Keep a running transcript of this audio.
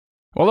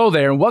Well, hello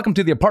there, and welcome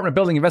to the Apartment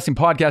Building Investing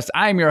Podcast.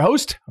 I'm your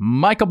host,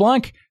 Michael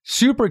Blank.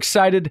 Super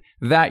excited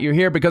that you're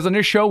here because on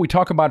this show, we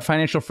talk about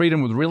financial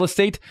freedom with real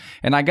estate,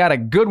 and I got a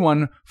good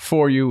one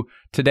for you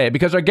today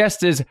because our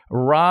guest is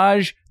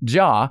Raj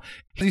Jha.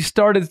 He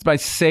started by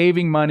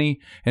saving money,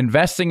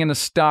 investing in the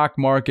stock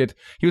market.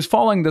 He was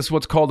following this,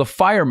 what's called the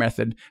FIRE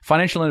method,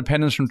 financial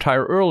independence,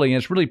 retire early,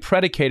 and it's really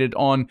predicated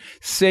on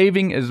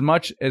saving as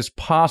much as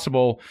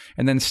possible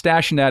and then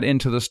stashing that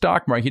into the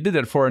stock market. He did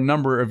that for a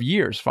number of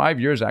years, 5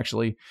 years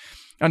actually,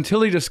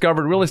 until he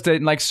discovered real estate.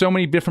 And like so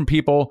many different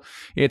people,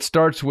 it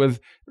starts with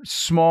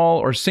small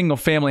or single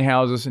family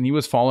houses, and he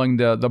was following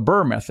the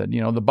BRRRR method,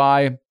 the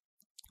buy,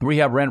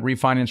 rehab, rent,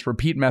 refinance,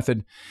 repeat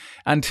method,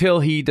 until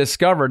he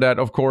discovered that,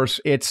 of course,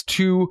 it's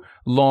too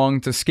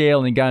long to scale,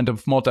 and he got into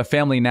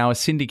multifamily, now is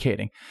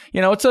syndicating.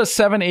 It's a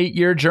 7-8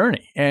 year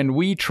journey, and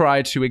we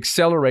try to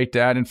accelerate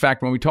that. In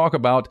fact, when we talk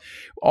about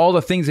all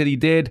the things that he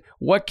did,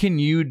 what can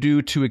you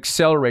do to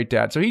accelerate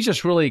that? So he's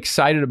just really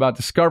excited about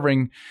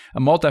discovering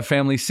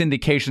multifamily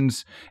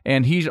syndications,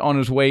 and he's on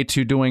his way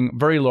to doing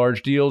very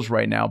large deals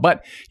right now.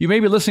 But you may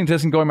be listening to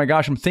this and going, my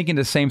gosh, I'm thinking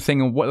the same thing.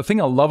 And the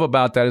thing I love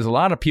about that is a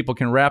lot of people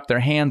can wrap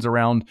their hands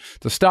around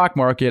the stock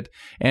market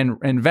and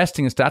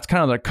investing. That's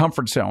kind of their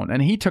comfort zone.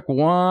 And he took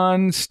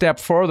one step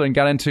further and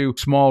got into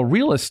small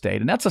real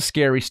estate. And that's a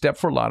scary step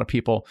for a lot of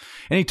people.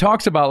 And he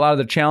talks about a lot of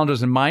the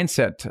challenges and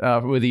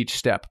mindset with each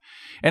step.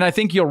 And I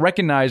think you'll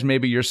recognize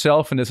maybe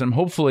yourself in this, and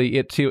hopefully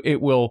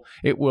it will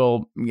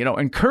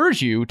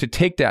encourage you to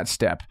take that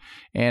step.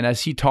 And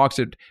as he talks,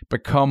 it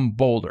become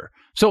bolder.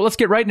 So let's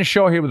get right in the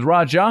show here with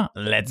Raj Jha.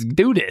 Let's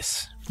do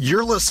this.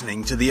 You're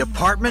listening to the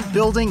Apartment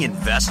Building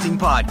Investing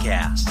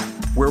Podcast,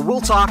 where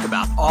we'll talk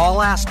about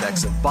all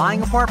aspects of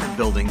buying apartment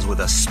buildings with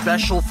a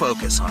special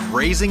focus on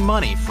raising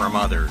money from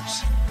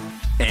others.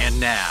 And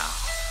now,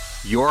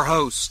 your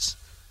host,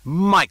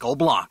 Michael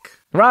Blank.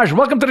 Raj,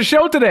 welcome to the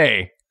show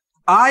today.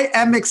 I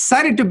am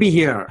excited to be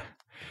here.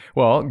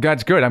 Well,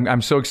 that's good.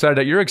 I'm so excited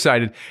that you're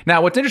excited.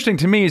 Now, what's interesting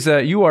to me is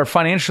that you are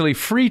financially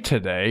free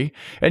today,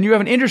 and you have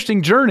an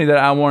interesting journey that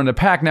I wanted to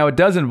pack. Now, it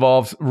does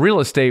involve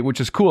real estate,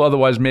 which is cool.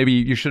 Otherwise, maybe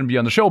you shouldn't be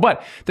on the show.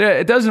 But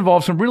it does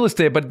involve some real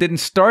estate, but it didn't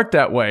start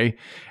that way.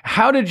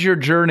 How did your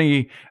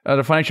journey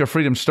to financial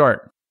freedom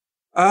start?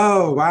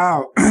 Oh,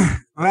 wow.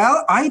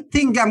 Well, I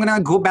think I'm going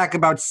to go back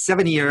about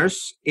 7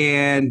 years.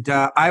 And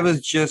I was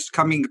just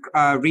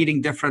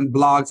reading different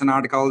blogs and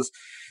articles.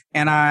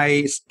 And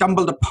I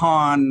stumbled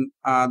upon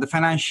the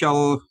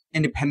Financial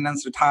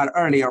Independence Retire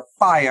Early, or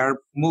FIRE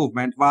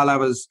movement, while I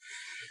was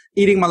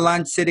eating my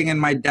lunch, sitting in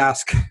my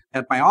desk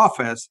at my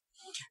office.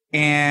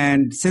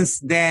 And since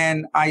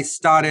then, I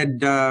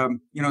started,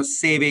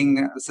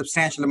 saving a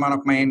substantial amount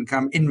of my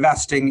income,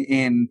 investing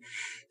in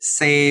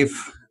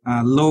safe,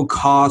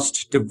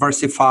 low-cost,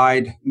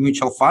 diversified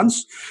mutual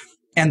funds.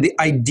 And the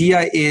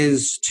idea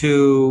is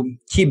to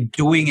keep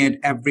doing it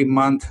every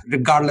month,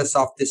 regardless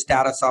of the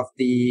status of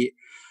the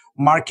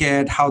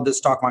market, how the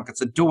stock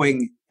markets are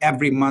doing,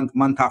 every month,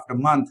 month after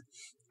month,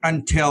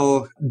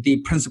 until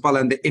the principal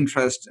and the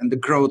interest and the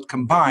growth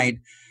combined,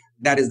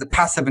 that is the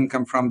passive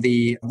income from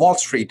the Wall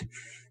Street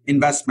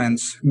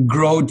investments,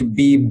 grow to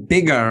be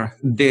bigger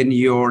than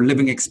your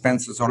living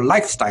expenses or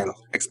lifestyle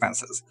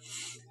expenses.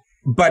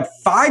 But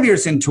 5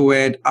 years into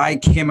it, I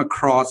came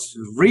across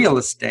real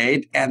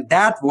estate, and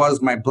that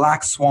was my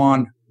black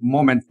swan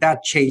moment.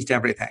 That changed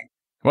everything.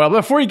 Well,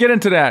 before you get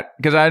into that,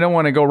 because I don't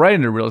want to go right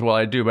into real estate, well,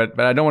 I do, but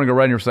I don't want to go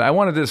right into real estate. I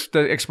wanted to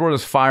explore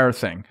this FIRE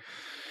thing.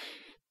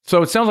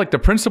 So it sounds like the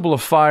principle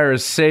of FIRE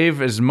is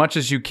save as much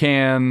as you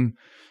can.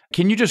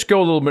 Can you just go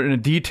a little bit into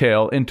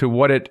detail into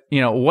what it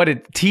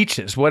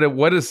teaches? What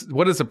is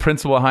the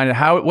principle behind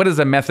it? What is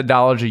the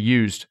methodology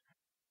used?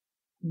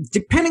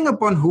 Depending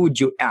upon who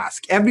you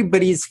ask,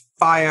 everybody's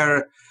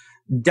FIRE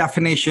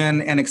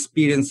definition and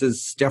experience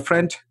is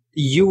different.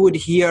 You would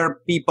hear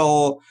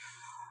people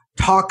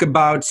talk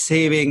about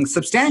saving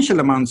substantial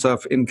amounts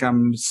of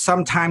income,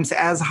 sometimes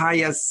as high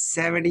as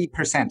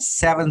 70%,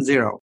 70.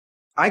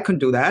 I couldn't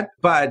do that,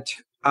 but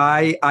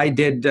I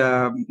did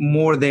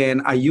more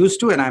than I used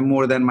to, and I'm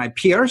more than my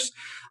peers.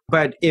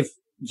 But if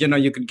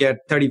you could get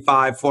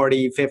 35,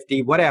 40,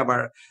 50,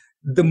 whatever,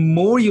 the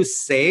more you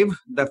save,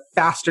 the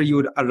faster you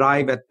would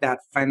arrive at that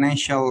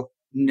financial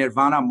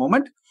nirvana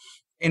moment.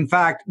 In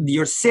fact,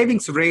 your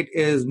savings rate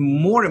is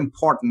more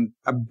important,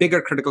 a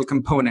bigger critical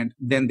component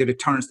than the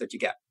returns that you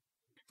get.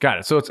 Got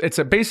it. So it's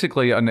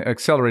basically an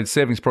accelerated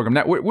savings program.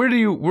 Now, where do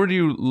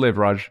you live,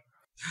 Raj?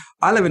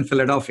 I live in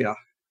Philadelphia.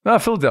 Oh,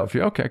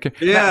 Philadelphia. Okay.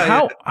 Yeah.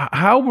 Now,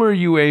 how were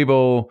you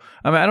able?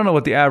 I mean, I don't know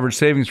what the average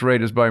savings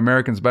rate is by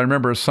Americans, but I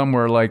remember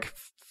somewhere like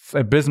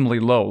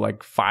abysmally low,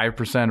 like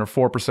 5%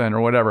 or 4%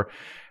 or whatever.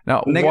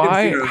 Now,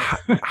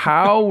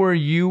 how were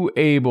you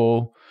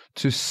able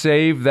to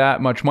save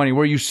that much money?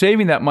 Were you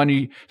saving that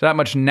money that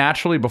much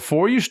naturally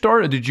before you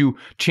started? Did you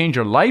change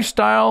your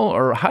lifestyle,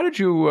 or how did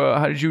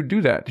you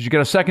do that? Did you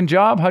get a second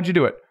job? How'd you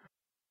do it?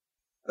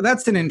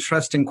 That's an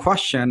interesting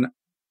question.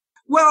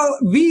 Well,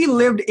 we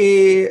lived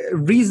a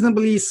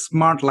reasonably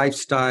smart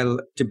lifestyle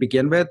to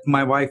begin with.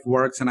 My wife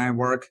works and I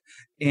work.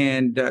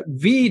 And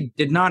we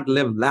did not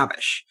live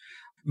lavish.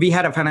 We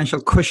had a financial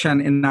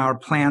cushion in our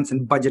plans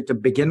and budget to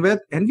begin with,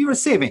 and we were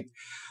saving.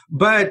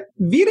 But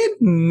we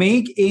didn't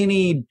make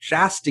any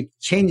drastic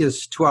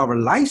changes to our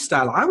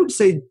lifestyle. I would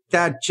say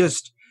that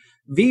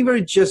we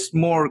were just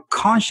more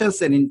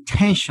conscious and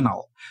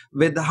intentional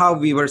with how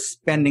we were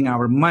spending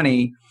our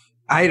money.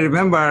 I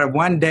remember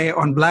one day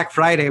on Black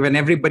Friday when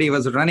everybody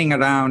was running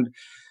around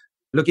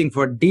looking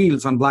for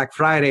deals on Black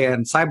Friday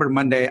and Cyber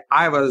Monday,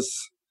 I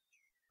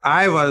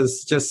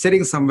was just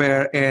sitting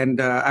somewhere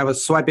and I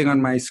was swiping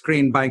on my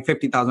screen buying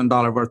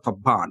 $50,000 worth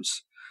of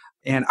bonds.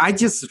 And I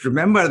just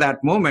remember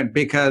that moment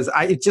because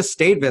it just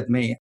stayed with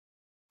me.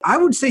 I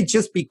would say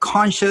just be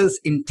conscious,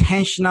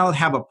 intentional,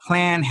 have a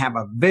plan, have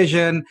a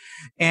vision.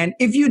 And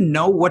if you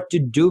know what to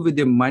do with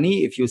your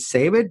money, if you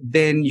save it,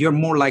 then you're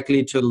more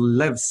likely to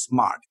live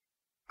smart.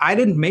 I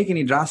didn't make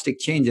any drastic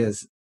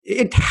changes.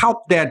 It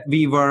helped that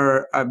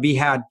we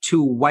had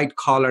 2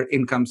 white-collar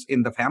incomes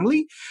in the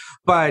family,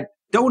 but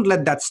don't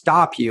let that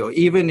stop you.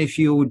 Even if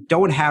you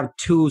don't have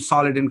 2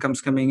 solid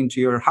incomes coming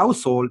into your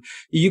household,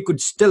 you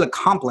could still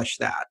accomplish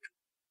that.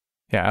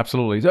 Yeah,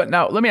 absolutely. So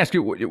now, let me ask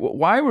you,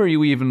 why were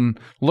you even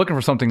looking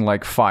for something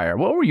like FIRE?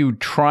 What were you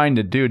trying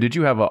to do? Did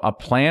you have a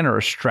plan or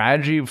a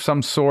strategy of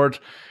some sort?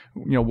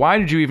 Why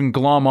did you even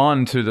glom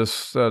on to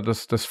this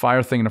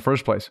FIRE thing in the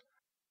first place?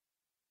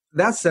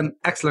 That's an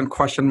excellent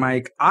question,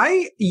 Mike.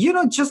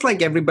 Just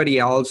like everybody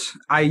else,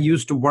 I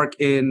used to work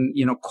in,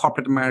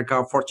 corporate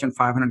America, Fortune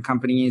 500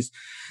 companies.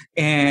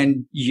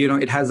 And,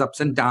 it has ups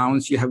and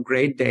downs. You have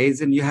great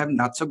days and you have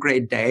not so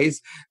great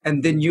days.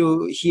 And then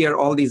you hear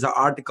all these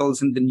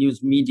articles in the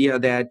news media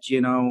that,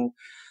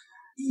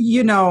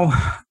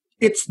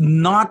 it's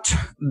not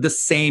the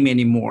same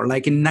anymore.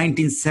 Like in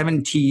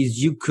 1970s,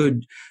 you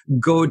could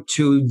go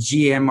to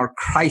GM or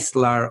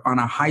Chrysler on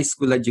a high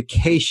school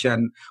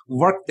education,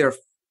 work there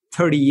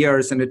 30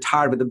 years and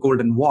retire with a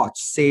golden watch,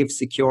 safe,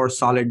 secure,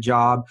 solid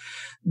job.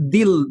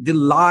 The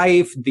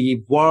life,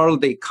 the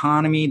world, the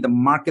economy, the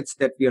markets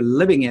that we are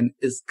living in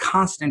is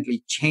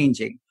constantly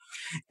changing.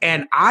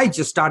 And I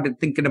just started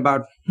thinking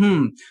about,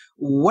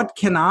 what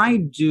can I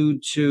do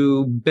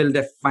to build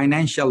a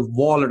financial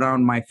wall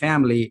around my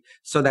family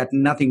so that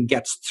nothing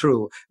gets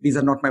through? These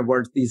are not my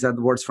words. These are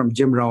the words from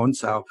Jim Rohn.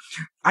 So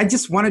I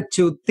just wanted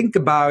to think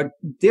about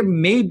there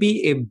may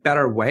be a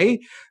better way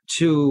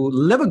to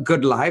live a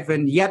good life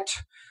and yet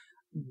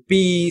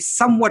be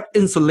somewhat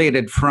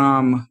insulated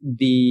from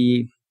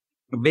the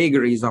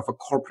vagaries of a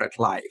corporate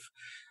life.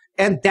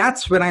 And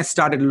that's when I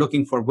started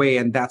looking for a way,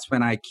 and that's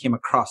when I came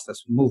across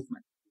this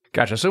movement.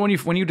 Gotcha. So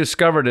when you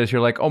discovered this,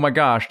 you're like, oh my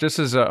gosh, this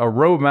is a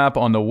roadmap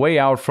on the way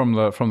out from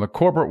the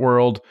corporate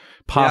world,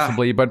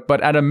 possibly. Yeah.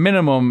 But at a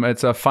minimum,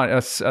 it's a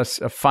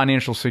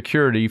financial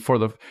security for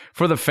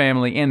the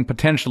family and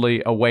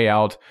potentially a way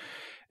out.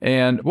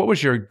 And what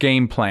was your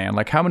game plan?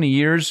 Like, how many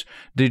years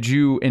did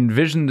you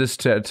envision this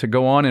to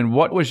go on, and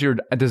what was your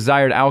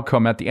desired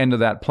outcome at the end of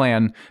that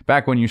plan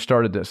back when you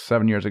started this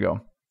 7 years ago?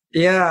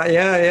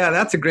 Yeah.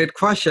 That's a great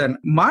question.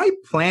 My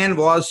plan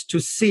was to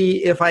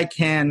see if I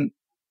can,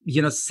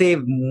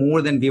 save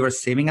more than we were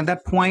saving at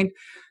that point.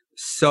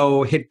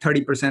 So hit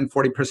 30%,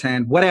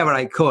 40%, whatever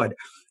I could,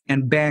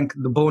 and bank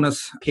the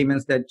bonus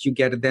payments that you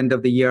get at the end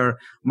of the year,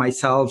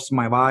 myself,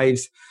 my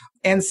wives,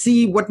 and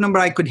see what number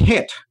I could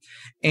hit.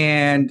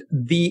 And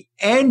the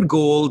end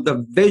goal,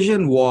 the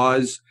vision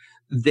was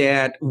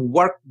that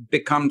work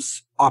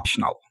becomes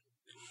optional.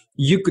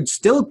 You could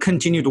still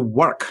continue to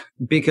work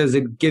because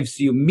it gives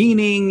you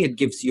meaning, it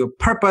gives you a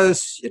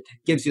purpose, it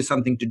gives you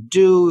something to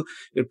do,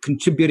 you're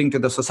contributing to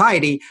the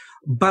society.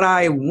 But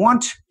I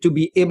want to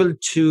be able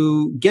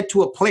to get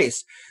to a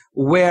place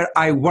where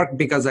I work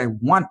because I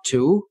want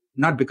to,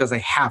 not because I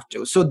have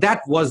to. So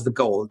that was the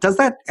goal. Does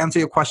that answer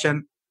your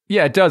question?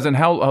 Yeah, it does. And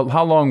how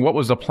long, what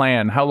was the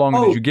plan? How long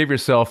did you give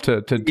yourself to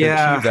achieve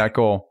that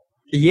goal?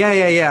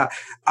 Yeah.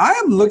 I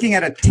am looking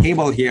at a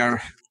table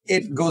here.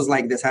 It goes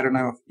like this. I don't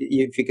know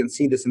if you can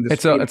see this in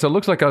this. It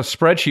looks like a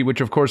spreadsheet, which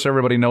of course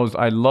everybody knows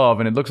I love,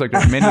 and it looks like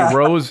there's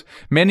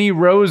many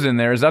rows in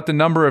there. Is that the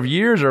number of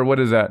years, or what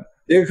is that?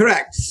 You're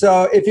correct.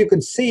 So if you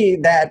could see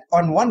that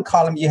on one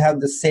column you have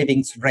the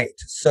savings rate.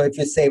 So if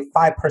you save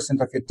 5%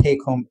 of your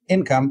take-home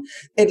income,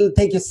 it'll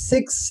take you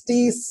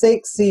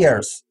 66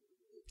 years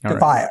to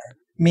FIRE,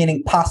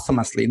 meaning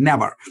posthumously,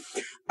 never.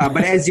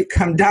 But as you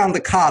come down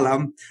the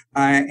column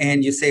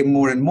and you save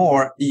more and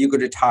more, you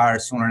could retire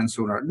sooner and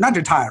sooner. Not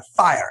retire,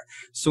 FIRE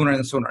sooner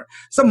and sooner.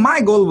 So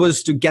my goal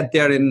was to get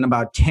there in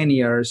about 10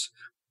 years.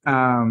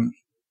 And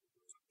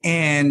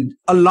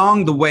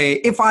along the way,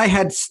 if I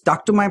had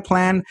stuck to my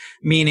plan,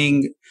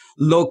 meaning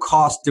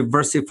low-cost,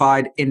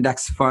 diversified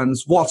index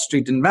funds, Wall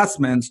Street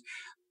investments,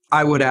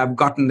 I would have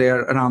gotten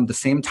there around the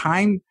same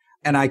time.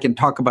 And I can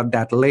talk about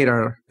that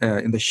later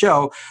in the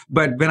show.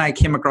 But when I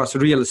came across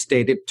real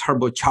estate, it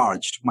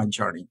turbocharged my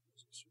journey.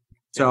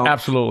 So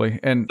absolutely.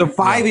 And so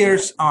 5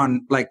 years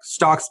on like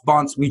stocks,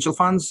 bonds, mutual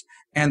funds,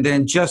 and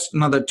then just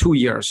another 2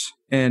 years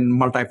in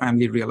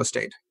multifamily real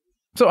estate.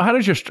 So how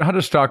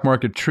does stock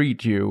market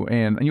treat you?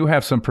 And you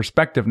have some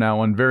perspective now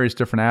on various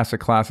different asset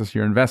classes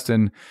you invest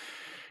in,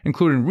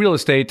 including real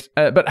estate.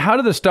 But how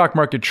did the stock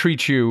market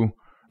treat you?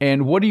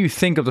 And what do you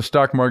think of the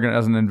stock market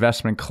as an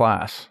investment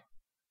class?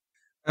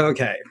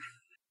 Okay.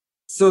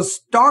 So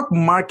stock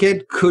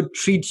market could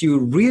treat you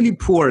really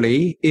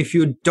poorly if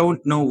you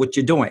don't know what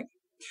you're doing.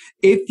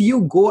 If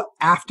you go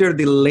after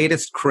the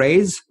latest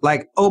craze,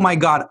 like, oh my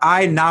God,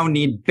 I now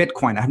need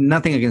Bitcoin. I have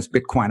nothing against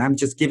Bitcoin. I'm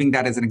just giving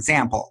that as an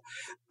example.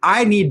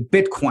 I need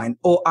Bitcoin.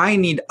 Oh, I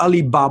need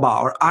Alibaba,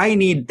 or I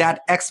need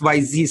that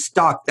XYZ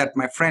stock that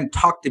my friend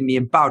talked to me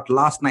about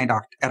last night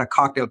at a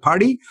cocktail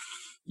party.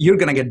 You're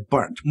going to get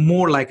burnt,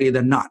 more likely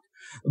than not.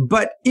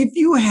 But if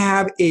you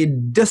have a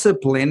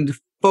disciplined,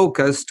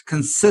 focused,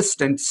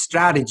 consistent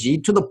strategy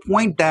to the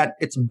point that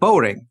it's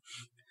boring,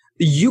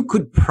 you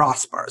could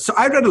prosper. So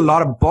I read a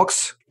lot of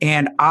books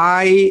and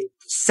I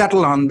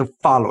settle on the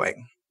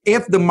following.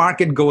 If the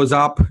market goes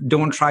up,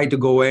 don't try to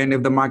go in.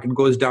 If the market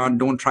goes down,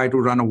 don't try to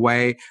run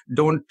away.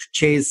 Don't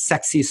chase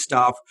sexy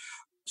stuff.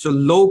 So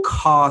low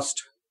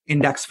cost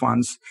index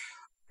funds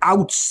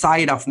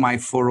outside of my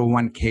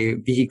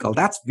 401k vehicle.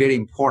 That's very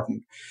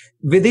important.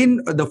 Within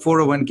the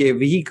 401k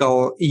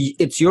vehicle,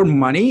 it's your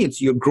money,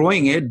 you're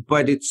growing it,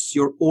 but it's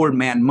your old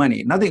man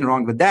money. Nothing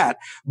wrong with that.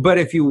 But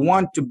if you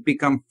want to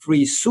become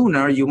free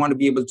sooner, you want to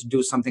be able to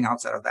do something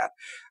outside of that.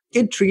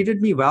 It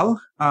treated me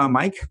well,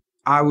 Mike.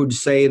 I would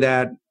say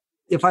that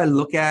if I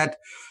look at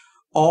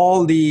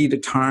all the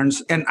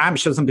returns, and I'm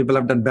sure some people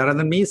have done better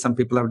than me, some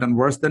people have done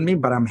worse than me,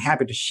 but I'm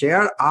happy to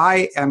share.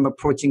 I am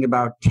approaching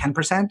about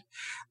 10%.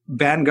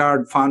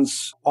 Vanguard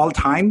funds all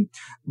time.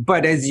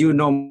 But as you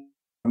know,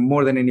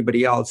 more than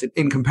anybody else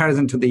in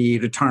comparison to the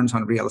returns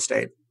on real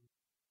estate.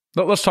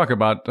 Let's talk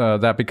about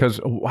that, because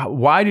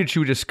why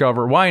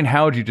and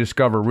how did you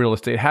discover real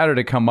estate? How did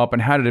it come up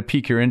and how did it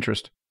pique your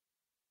interest?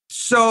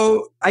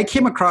 So I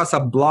came across a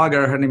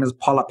blogger. Her name is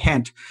Paula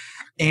Pent.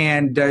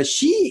 And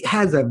she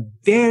has a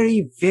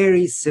very,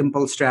 very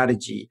simple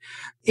strategy.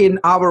 In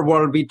our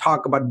world, we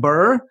talk about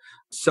BRRRR.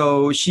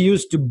 So she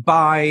used to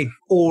buy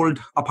old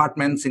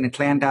apartments in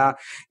Atlanta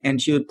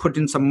and she would put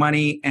in some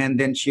money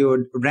and then she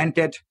would rent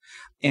it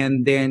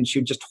and then she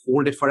would just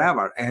hold it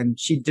forever. And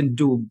she didn't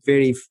do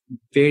very,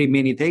 very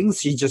many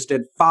things. She just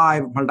did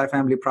 5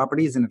 multifamily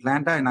properties in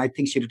Atlanta, and I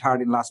think she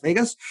retired in Las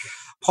Vegas.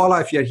 Paula,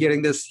 if you're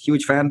hearing this,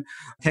 huge fan.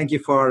 Thank you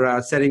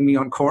for setting me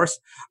on course.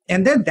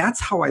 And then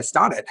that's how I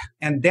started.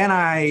 And then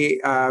I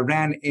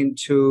ran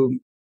into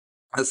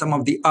some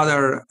of the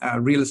other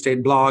real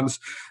estate blogs.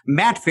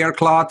 Matt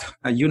Faircloth,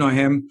 you know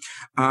him.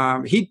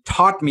 He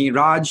taught me,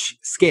 Raj,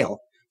 scale.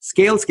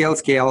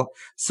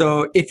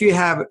 So if you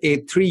have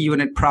a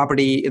 3-unit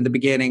property in the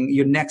beginning,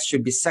 your next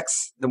should be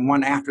 6. The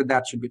one after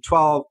that should be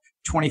 12,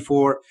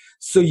 24.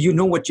 So you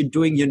know what you're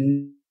doing in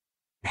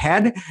your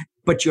head,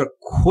 but you're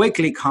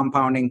quickly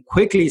compounding,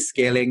 quickly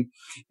scaling.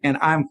 And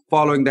I'm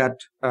following that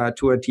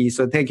to a T.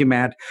 So thank you,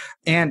 Matt.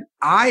 And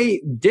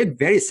I did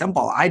very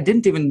simple. I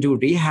didn't even do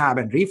rehab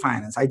and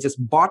refinance. I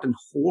just bought and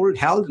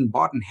held and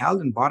bought and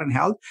held and bought and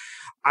held.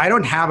 I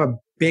don't have a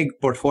big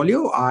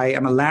portfolio. I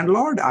am a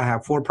landlord. I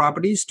have 4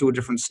 properties, 2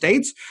 different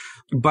states,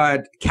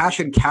 but cash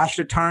and cash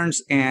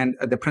returns and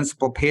the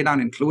principal pay down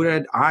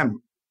included,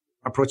 I'm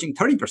approaching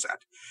 30%.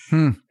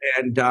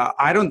 And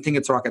I don't think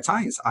it's rocket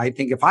science. I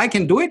think if I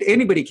can do it,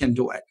 anybody can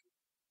do it.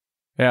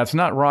 Yeah, it's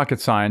not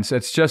rocket science.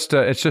 It's just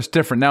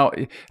different. Now,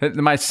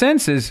 my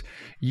sense is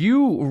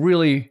you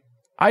really,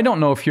 I don't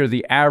know if you're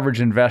the average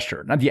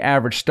investor, not the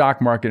average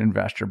stock market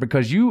investor,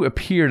 because you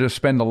appear to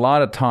spend a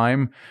lot of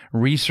time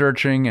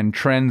researching and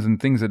trends and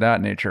things of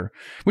that nature.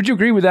 Would you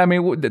agree with that? I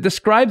mean,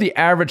 describe the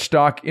average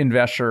stock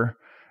investor.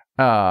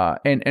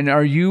 And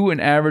are you an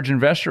average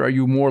investor? Or are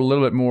you a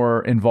little bit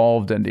more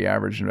involved than the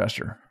average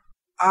investor?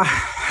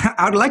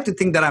 I would like to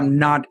think that I'm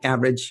not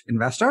average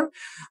investor.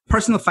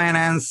 Personal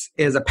finance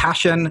is a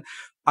passion.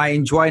 I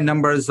enjoy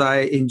numbers.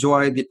 I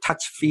enjoy the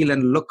touch, feel,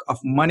 and look of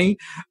money.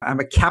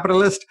 I'm a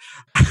capitalist.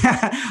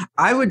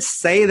 I would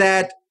say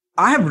that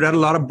I have read a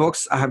lot of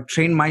books. I have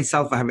trained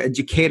myself. I have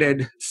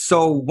educated.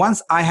 So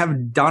once I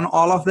have done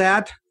all of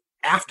that,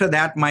 after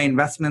that, my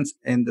investments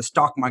in the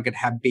stock market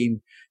have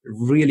been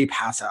really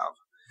passive.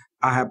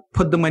 I have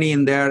put the money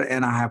in there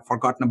and I have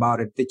forgotten about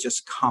it. They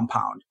just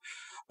compound.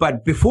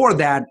 But before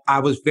that, I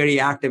was very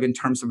active in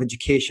terms of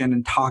education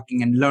and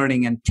talking and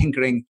learning and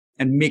tinkering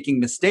and making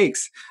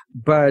mistakes.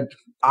 But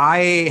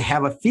I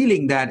have a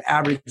feeling that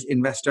average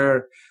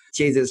investor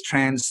chases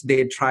trends.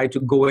 They try to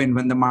go in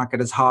when the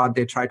market is hot.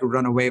 They try to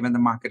run away when the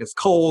market is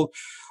cold,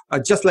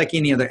 just like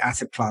any other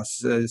asset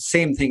class.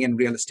 Same thing in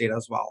real estate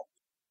as well.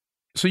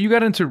 So you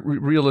got into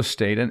real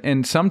estate,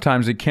 and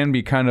sometimes it can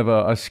be kind of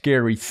a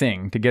scary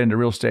thing to get into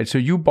real estate. So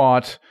you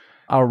bought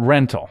a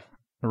rental,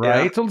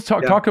 right? Yeah. So let's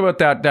talk about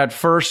that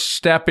first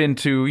step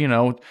into,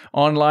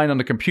 online on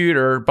the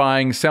computer,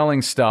 buying,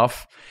 selling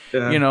stuff,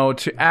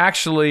 to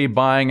actually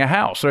buying a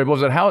house. Or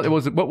was it how?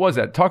 What was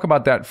that? Talk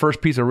about that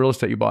first piece of real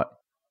estate you bought.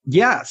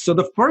 Yeah. So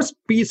the first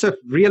piece of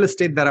real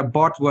estate that I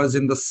bought was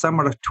in the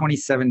summer of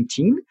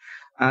 2017.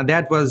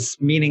 That was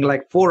meaning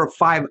like 4 or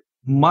 5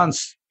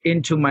 months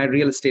into my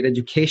real estate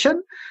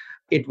education.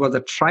 It was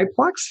a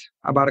triplex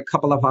about a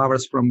couple of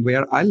hours from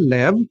where I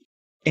live.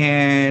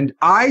 And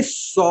I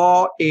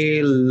saw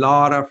a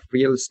lot of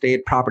real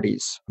estate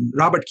properties.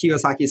 Robert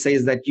Kiyosaki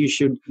says that you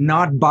should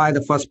not buy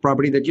the first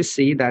property that you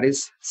see. That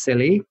is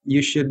silly.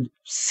 You should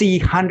see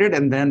 100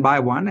 and then buy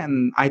one.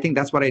 And I think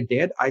that's what I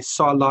did. I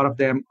saw a lot of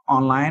them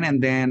online,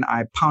 and then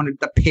I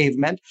pounded the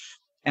pavement,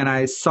 and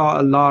I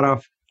saw a lot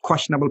of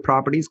questionable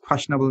properties,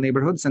 questionable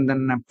neighborhoods. And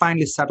then I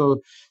finally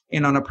settled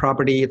in on a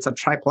property. It's a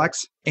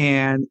triplex.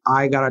 And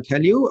I got to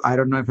tell you, I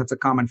don't know if it's a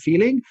common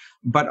feeling,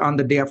 but on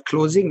the day of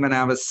closing, when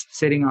I was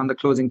sitting on the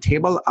closing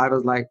table, I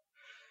was like,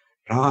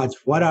 Raj,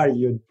 what are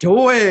you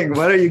doing?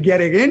 What are you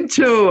getting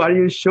into? Are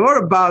you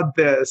sure about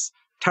this?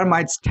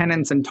 Termites,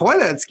 tenants, and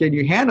toilets. Can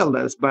you handle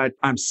this? But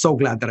I'm so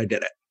glad that I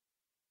did it.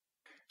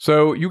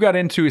 So you got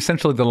into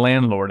essentially the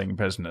landlording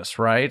business,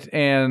 right?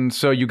 And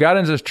so you got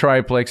into this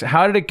triplex.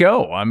 How did it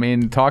go? I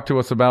mean, talk to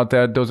us about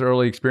those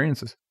early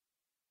experiences.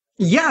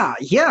 Yeah.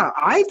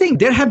 I think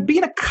there have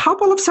been a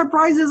couple of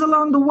surprises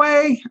along the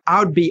way. I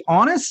would be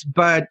honest,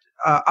 but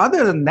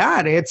other than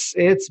that,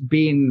 it's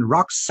been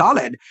rock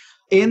solid.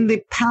 In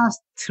the past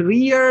 3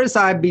 years,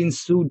 I've been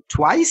sued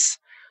twice,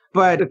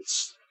 but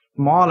it's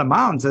small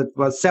amounts. It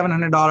was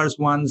 $700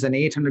 once and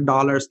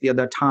 $800 the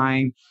other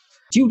time,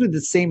 due to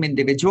the same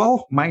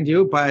individual, mind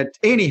you. But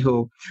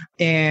anywho,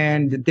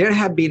 and there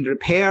have been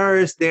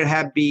repairs. There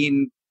have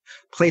been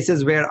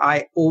places where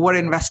I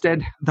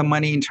overinvested the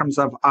money in terms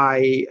of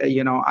I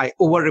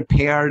over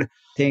repaired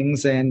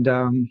things, and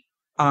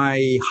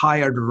I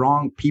hired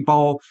wrong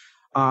people.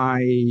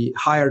 I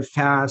hired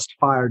fast,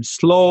 fired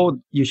slow.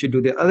 You should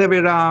do the other way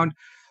around.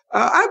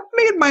 I've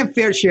made my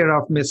fair share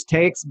of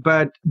mistakes,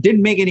 but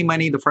didn't make any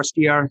money the first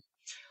year.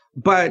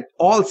 But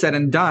all said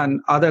and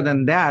done, other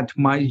than that,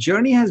 my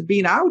journey has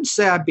been, I would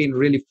say I've been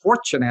really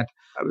fortunate.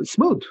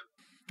 Smooth.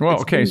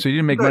 Well, okay, so you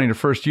didn't make money the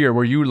first year.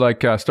 Were you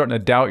like starting to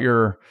doubt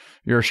your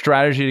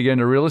strategy to get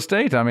into real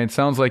estate? I mean, it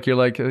sounds like you're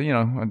like,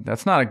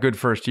 that's not a good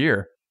first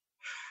year.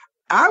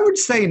 I would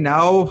say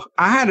no.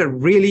 I had a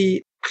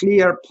really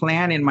clear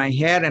plan in my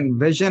head and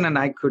vision, and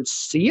I could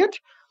see it.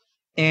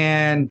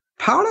 And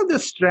part of the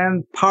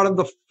strength, part of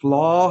the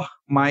flaw,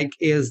 Mike,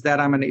 is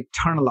that I'm an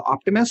eternal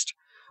optimist.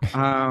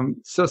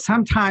 So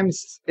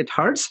sometimes it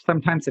hurts,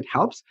 sometimes it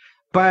helps.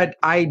 But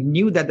I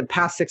knew that the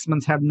past 6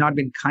 months have not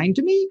been kind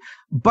to me,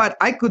 but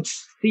I could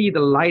see the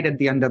light at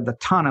the end of the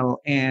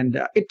tunnel,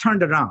 and it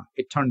turned around.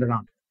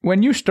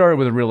 When you started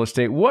with real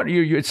estate,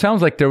 it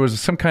sounds like there was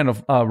some kind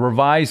of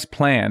revised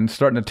plan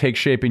starting to take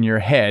shape in your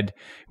head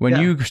when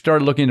you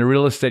started looking into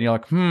real estate. And you're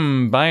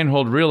like, buy and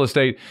hold real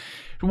estate.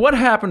 What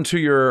happened to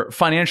your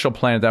financial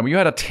plan at that? You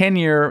had a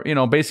 10-year,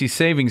 basically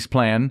savings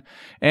plan.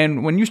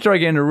 And when you started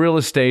getting into real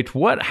estate,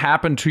 what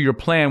happened to your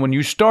plan when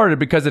you started?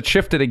 Because it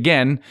shifted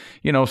again,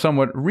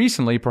 somewhat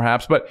recently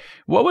perhaps. But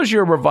what was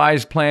your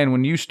revised plan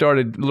when you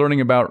started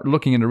learning about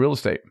looking into real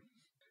estate?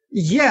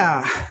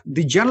 Yeah,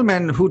 the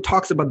gentleman who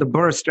talks about the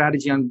BRRRR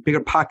strategy on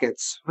Bigger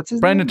Pockets. What's his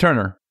name? Brandon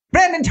Turner.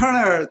 Brandon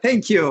Turner.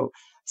 Thank you.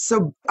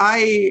 So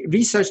I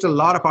researched a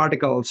lot of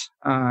articles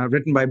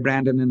written by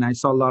Brandon, and I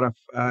saw a lot of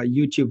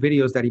YouTube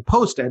videos that he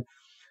posted.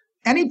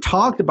 And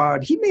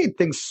he made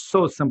things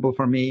so simple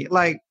for me.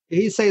 Like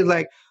he says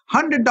 $100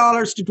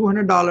 to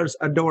 $200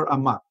 a door a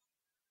month.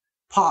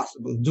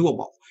 Possible,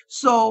 doable.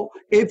 So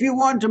if you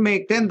want to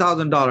make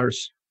 $10,000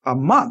 a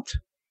month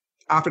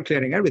after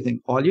clearing everything,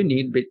 all you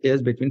need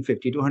is between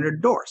 50 to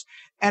 100 doors.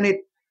 And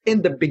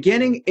in the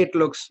beginning, it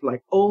looks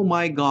like, oh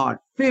my God,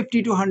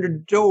 50 to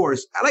 100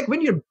 doors. Like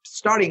when you're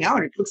starting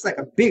out, it looks like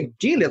a big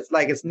deal. It's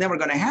like it's never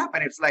going to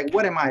happen. It's like,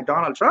 what am I,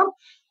 Donald Trump?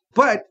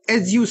 But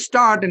as you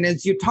start and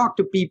as you talk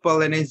to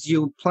people and as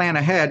you plan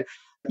ahead,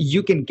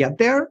 you can get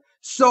there.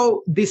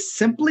 So the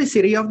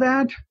simplicity of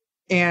that,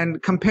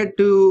 and compared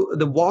to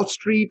the Wall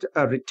Street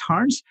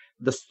returns,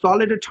 the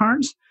solid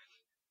returns,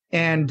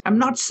 and I'm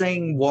not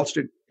saying Wall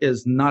Street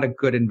is not a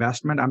good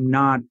investment. I'm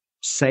not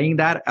saying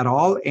that at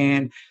all.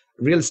 And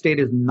real estate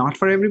is not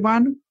for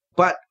everyone,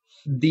 but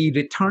the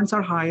returns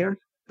are higher.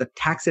 The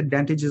tax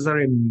advantages are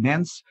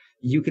immense.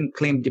 You can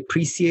claim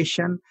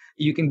depreciation.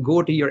 You can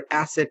go to your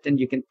asset and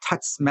you can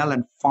touch, smell,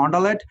 and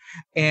fondle it.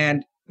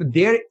 And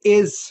there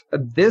is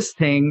this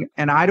thing,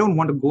 and I don't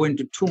want to go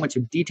into too much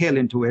of detail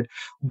into it,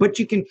 but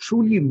you can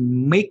truly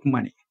make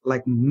money,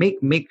 like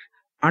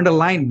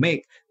underline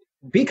make.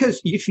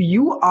 Because if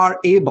you are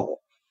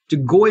able to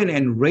go in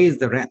and raise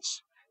the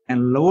rents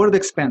and lower the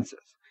expenses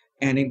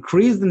and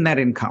increase the net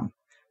income,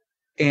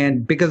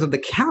 and because of the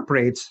cap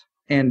rates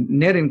and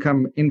net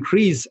income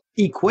increase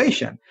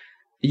equation,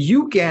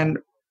 you can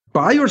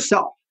by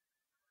yourself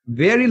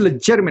very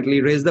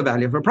legitimately raise the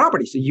value of a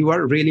property. So you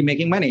are really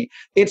making money.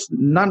 It's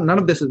none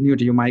of this is new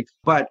to you, Mike.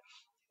 But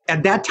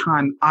at that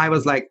time, I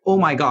was like, oh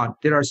my God,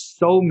 there are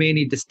so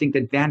many distinct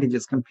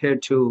advantages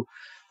compared to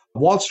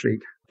Wall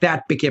Street.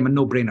 That became a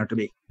no-brainer to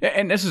me.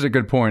 And this is a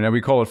good point.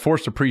 We call it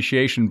forced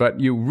appreciation, but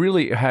you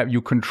really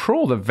you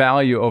control the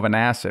value of an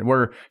asset.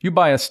 Where you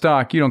buy a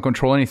stock, you don't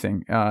control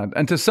anything.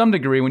 And to some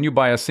degree, when you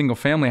buy a single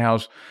family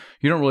house,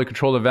 you don't really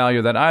control the value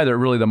of that either.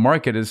 Really, the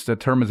market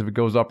determines if it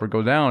goes up or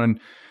goes down.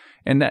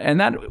 And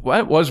that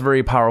was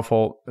very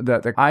powerful.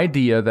 That the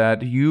idea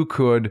that you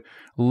could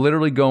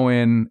literally go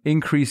in,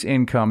 increase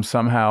income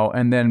somehow,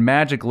 and then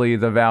magically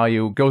the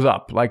value goes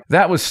up. Like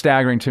that was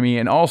staggering to me.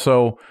 And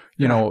also,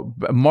 you know,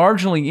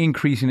 marginally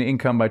increasing the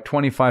income by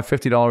 $25,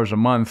 $50 a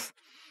month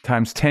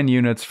times 10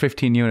 units,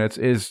 15 units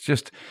is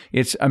just,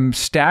 it's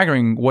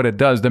staggering what it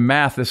does. The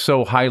math is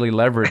so highly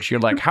leveraged. You're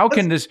like, how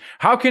can this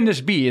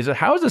be?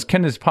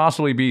 Can this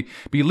possibly be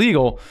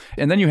legal?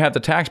 And then you have the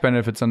tax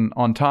benefits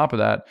on top of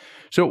that.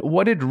 So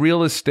what did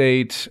real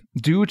estate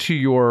do to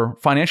your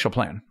financial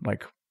plan?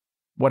 Like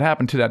what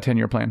happened to that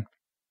 10-year plan?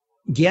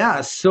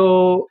 Yeah.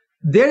 So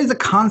there is a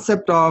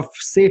concept of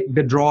safe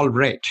withdrawal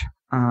rate.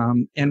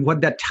 And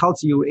what that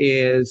tells you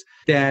is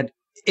that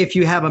if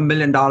you have $1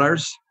 million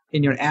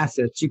in your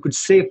assets, you could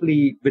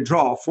safely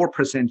withdraw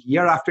 4%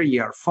 year after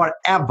year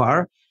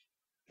forever,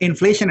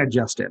 inflation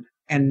adjusted,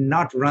 and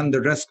not run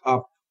the risk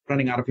of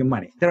running out of your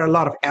money. There are a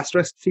lot of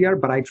asterisks here,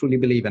 but I truly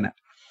believe in it.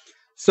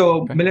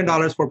 So $1 million,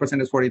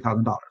 4% is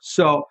 $40,000.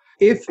 So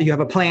if you have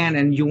a plan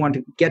and you want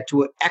to get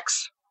to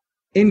X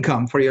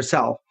income for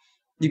yourself,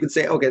 you could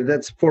say, okay,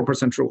 that's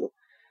 4% rule.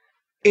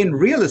 In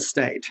real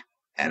estate,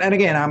 and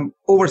again, I'm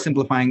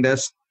oversimplifying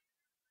this,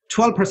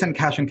 12%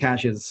 cash on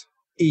cash is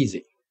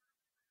easy.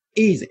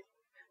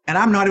 And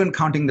I'm not even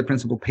counting the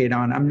principal pay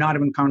down. I'm not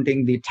even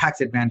counting the tax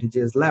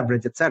advantages,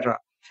 leverage, etc.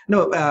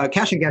 No,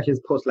 cash and cash is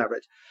post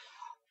leverage.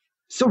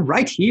 So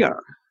right here,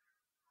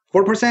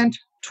 4%,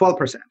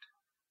 12%.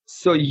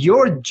 So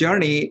your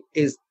journey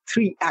is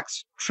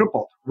 3x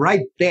triple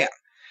right there.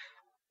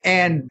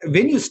 And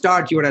when you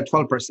start, you're at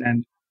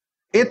 12%.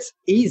 It's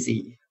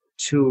easy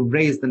to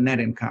raise the net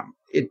income.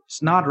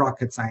 It's not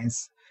rocket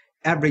science.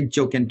 Every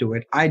Joe can do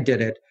it. I did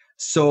it.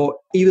 So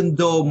even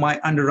though my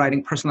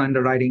personal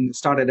underwriting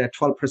started at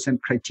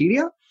 12%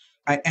 criteria,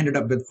 I ended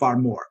up with far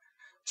more.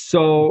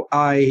 So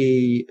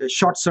I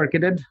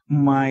short-circuited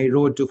my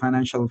road to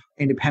financial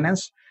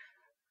independence.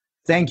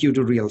 Thank you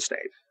to real estate.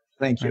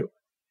 Thank you.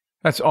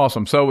 That's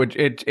awesome. So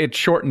it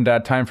shortened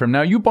that time frame.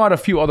 Now you bought a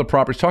few other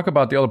properties. Talk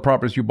about the other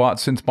properties you bought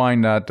since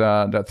buying that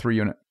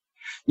 3-unit.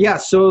 Yeah.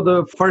 So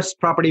the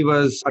first property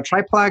was a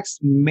triplex,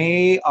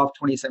 May of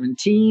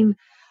 2017.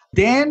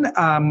 Then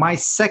my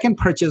second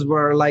purchase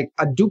were like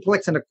a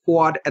duplex and a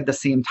quad at the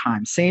same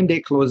time, same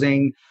day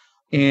closing.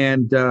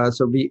 And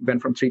so we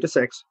went from 3 to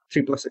 6,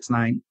 3 plus 6,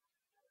 9.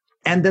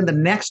 And then the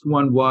next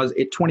one was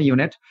a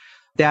 20-unit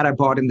that I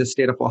bought in the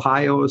state of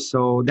Ohio.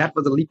 So that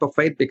was a leap of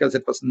faith because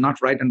it was not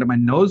right under my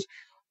nose.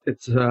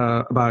 It's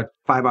about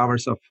 5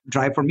 hours of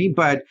drive for me,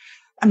 but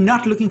I'm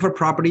not looking for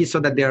properties so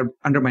that they're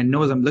under my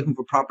nose. I'm looking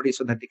for properties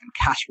so that they can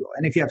cash flow.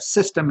 And if you have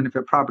system and if you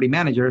have property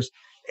managers,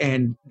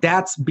 and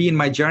that's been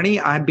my journey.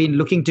 I've been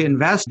looking to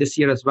invest this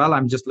year as well.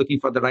 I'm just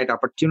looking for the right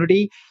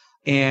opportunity.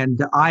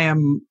 And I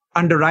am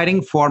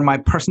underwriting for my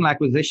personal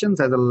acquisitions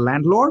as a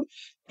landlord.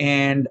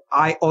 And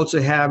I also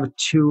have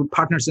 2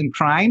 partners in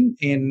crime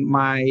in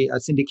my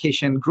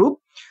syndication group.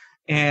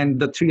 And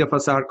the 3 of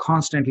us are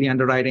constantly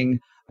underwriting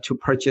to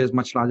purchase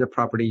much larger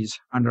properties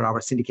under our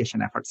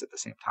syndication efforts at the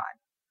same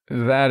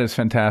time. That is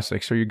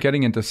fantastic. So you're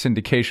getting into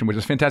syndication, which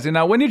is fantastic.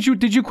 Now, when did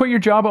you quit your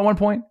job at one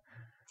point?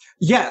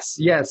 Yes.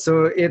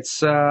 So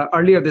it's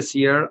earlier this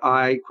year,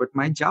 I quit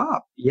my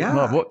job.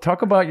 Yeah. Well,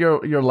 talk about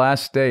your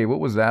last day. What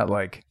was that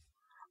like?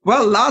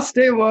 Well, last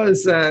day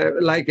was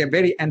like a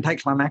very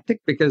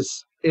anticlimactic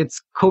because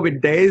it's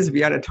COVID days.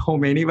 We are at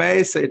home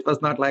anyway. So it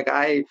was not like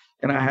I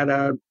had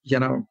a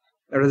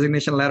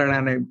resignation letter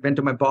and I went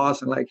to my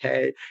boss and like,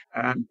 hey,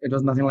 it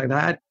was nothing like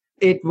that.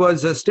 It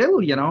was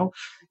still,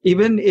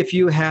 even if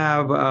you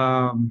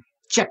have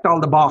checked all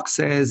the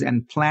boxes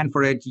and planned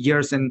for it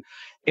years in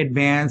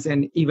advance,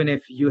 and even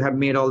if you have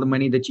made all the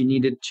money that you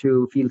needed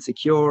to feel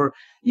secure,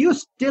 you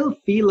still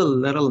feel a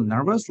little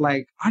nervous.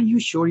 Like, are you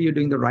sure you're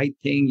doing the right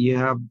thing? You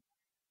have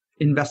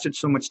invested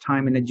so much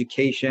time in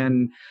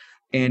education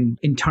and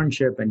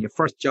internship and your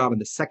first job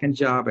and the second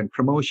job and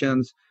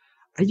promotions.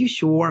 Are you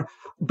sure?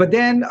 But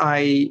then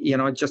I,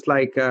 just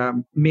like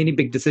many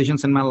big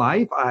decisions in my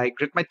life, I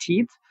grit my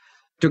teeth,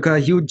 took a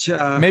huge...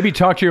 Maybe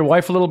talk to your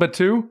wife a little bit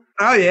too?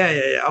 Oh,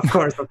 yeah. Of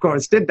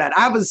course. Did that.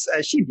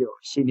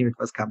 She knew it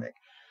was coming.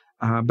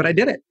 But I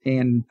did it,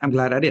 and I'm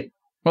glad I did.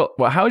 Well,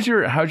 how's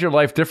your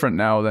life different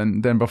now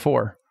than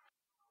before?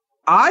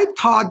 I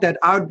thought that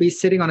I would be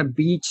sitting on a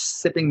beach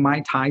sipping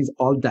Mai Tais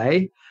all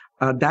day.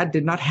 That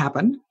did not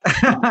happen.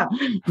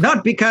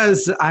 Not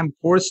because I'm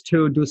forced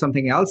to do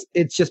something else.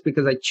 It's just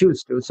because I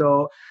choose to.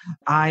 So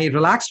I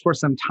relaxed for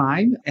some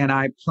time, and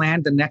I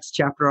planned the next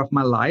chapter of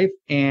my life.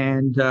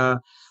 And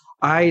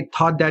I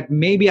thought that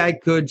maybe I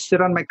could sit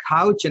on my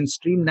couch and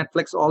stream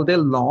Netflix all day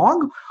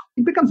long.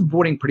 it becomes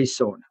boring pretty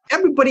soon.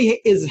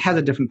 Everybody has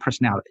a different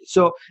personality.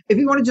 So if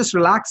you want to just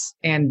relax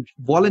and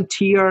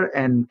volunteer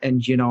and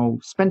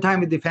spend time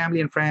with your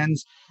family and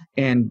friends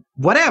and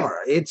whatever,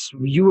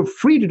 you're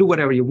free to do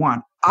whatever you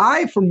want.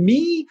 For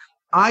me,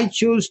 I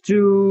chose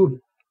to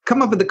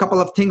come up with a couple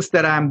of things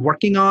that I'm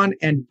working on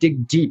and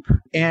dig deep.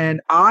 And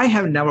I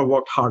have never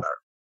worked harder.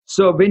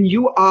 So when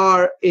you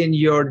are in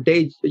your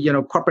day,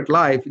 corporate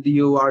life,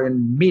 you are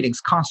in meetings,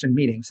 constant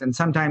meetings. And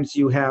sometimes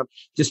you have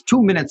just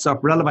 2 minutes of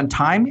relevant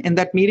time in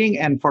that meeting.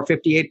 And for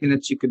 58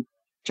 minutes, you could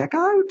check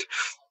out.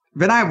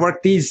 When I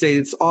work these days,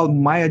 it's all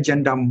my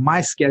agenda,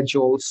 my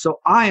schedule. So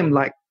I am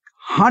like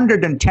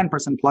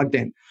 110% plugged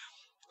in.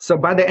 So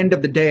by the end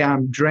of the day,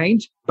 I'm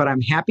drained, but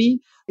I'm happy.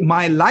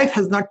 My life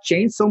has not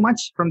changed so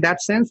much from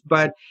that sense,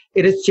 but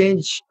it has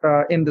changed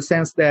in the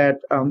sense that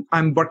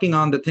I'm working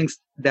on the things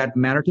that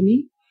matter to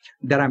me,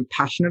 that I'm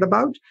passionate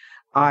about.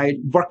 I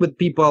work with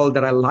people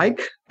that I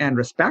like and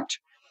respect.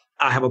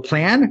 I have a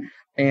plan,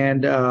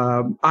 and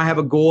I have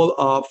a goal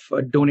of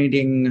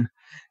donating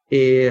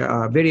a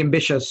very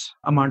ambitious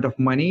amount of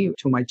money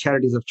to my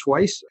charities of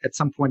choice at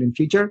some point in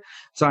future.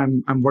 So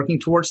I'm working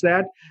towards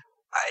that.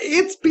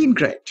 It's been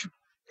great.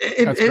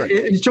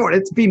 In short,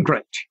 it's been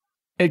great.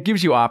 It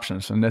gives you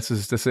options, and this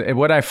is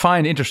what I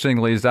find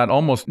interestingly is that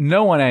almost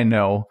no one I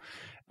know,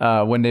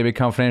 when they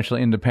become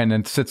financially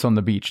independent, sits on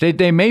the beach.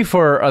 They may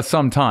for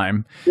some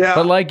time,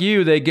 but like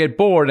you, they get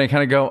bored and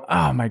kind of go,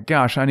 "Oh my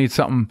gosh, I need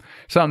something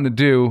to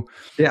do."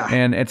 Yeah,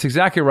 and it's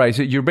exactly right.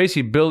 So you're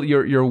basically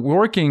you're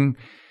working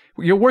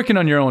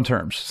on your own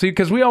terms. See,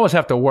 because we always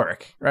have to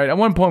work, right? At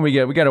one point we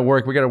got to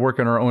work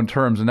on our own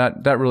terms, and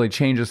that really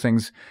changes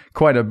things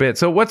quite a bit.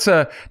 So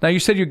now you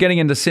said you're getting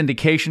into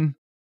syndication.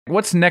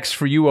 What's next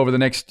for you over the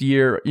next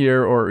year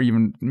or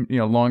even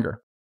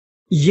longer?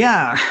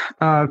 Yeah,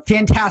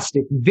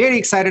 fantastic. Very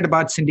excited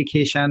about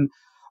syndication.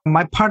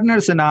 My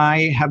partners and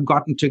I have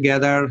gotten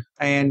together,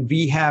 and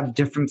we have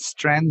different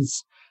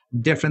strengths,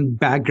 different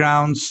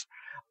backgrounds,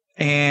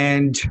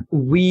 and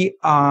we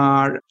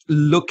are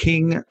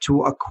looking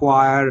to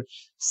acquire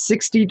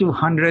 60 to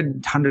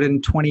 100,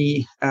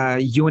 120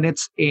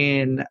 units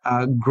in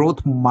a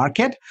growth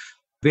market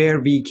where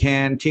we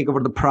can take over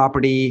the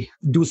property,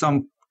 do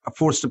some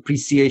forced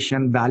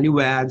appreciation, value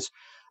adds,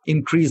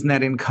 increase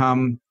net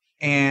income.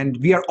 And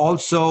we are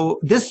also,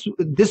 this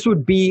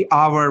would be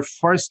our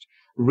first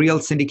real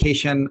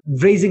syndication,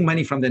 raising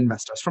money from the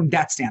investors. From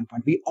that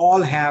standpoint, we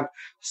all have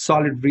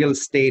solid real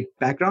estate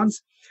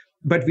backgrounds,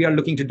 but we are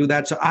looking to do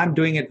that. So I'm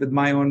doing it with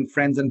my own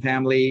friends and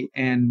family,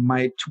 and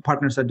my two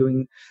partners are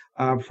doing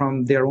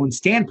from their own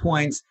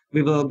standpoints.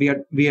 We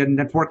are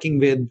networking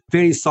with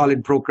very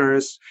solid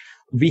brokers.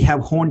 We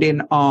have honed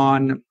in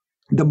on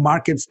the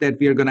markets that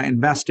we are going to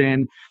invest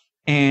in.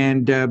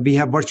 And we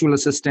have virtual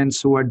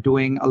assistants who are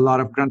doing a lot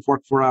of grunt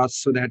work for us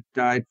so that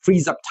it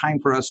frees up time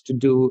for us to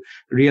do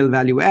real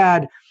value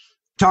add,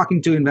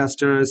 talking to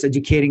investors,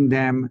 educating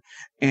them.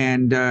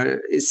 And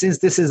since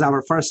this is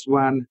our first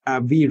one,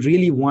 we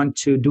really want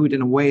to do it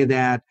in a way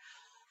that,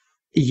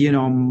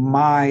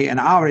 my and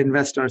our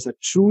investors are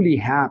truly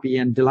happy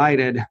and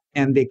delighted,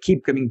 and they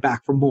keep coming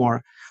back for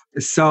more.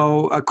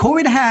 So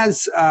COVID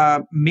has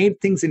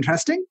made things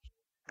interesting.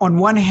 On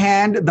one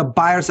hand, the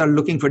buyers are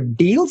looking for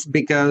deals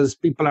because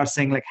people are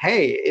saying like,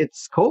 hey,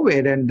 it's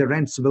COVID and the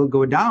rents will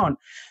go down.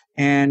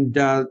 And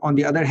on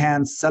the other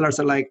hand, sellers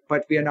are like,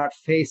 but we are not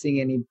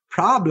facing any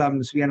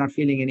problems. We are not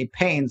feeling any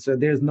pain. So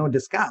there's no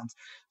discounts.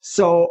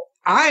 So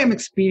I am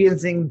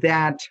experiencing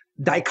that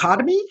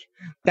dichotomy,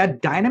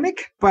 that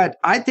dynamic. But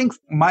I think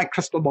my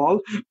crystal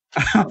ball,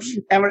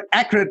 ever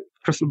accurate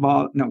crystal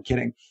ball, no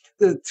kidding.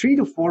 3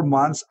 to 4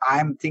 months,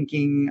 I'm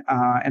thinking,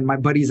 and my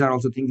buddies are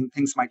also thinking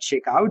things might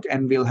shake out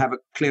and we'll have a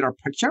clearer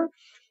picture.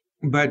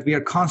 But we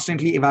are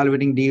constantly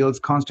evaluating deals,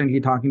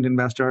 constantly talking to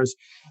investors,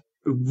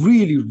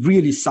 really,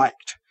 really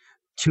psyched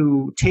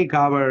to take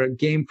our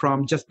game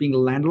from just being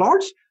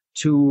landlords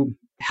to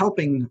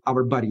helping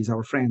our buddies,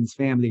 our friends,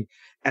 family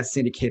as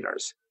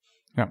syndicators.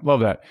 Yeah,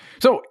 love that.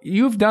 So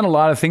you've done a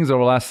lot of things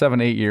over the last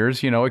 7-8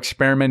 years,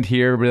 experiment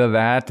here, bit of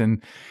that.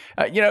 And,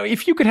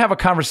 if you could have a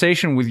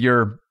conversation with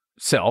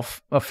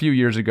yourself a few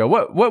years ago,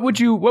 what would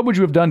you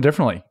have done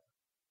differently?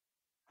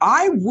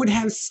 I would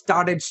have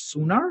started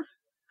sooner,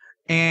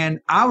 and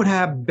I would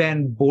have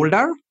been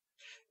bolder,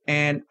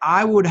 and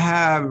I would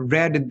have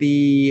read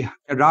the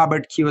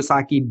Robert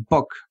Kiyosaki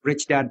book,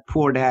 Rich Dad,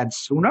 Poor Dad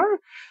sooner,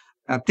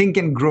 Think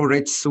and Grow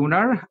Rich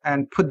sooner,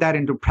 and put that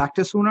into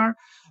practice sooner.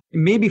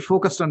 Maybe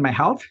focused on my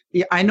health.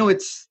 I know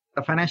it's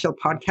a financial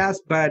podcast,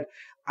 but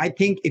I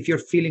think if you're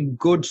feeling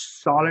good,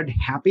 solid,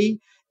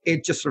 happy,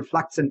 it just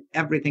reflects in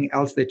everything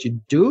else that you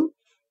do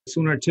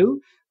sooner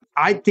too.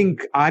 I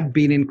think I've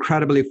been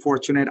incredibly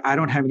fortunate. I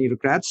don't have any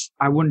regrets.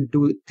 I wouldn't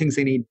do things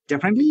any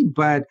differently,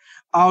 but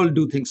I'll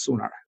do things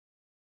sooner.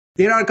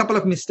 There are a couple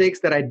of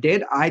mistakes that I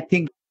did. I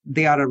think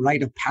they are a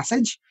rite of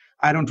passage.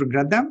 I don't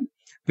regret them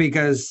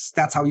because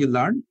that's how you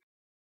learn.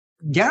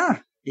 Yeah.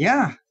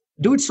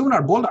 Do it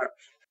sooner, bolder.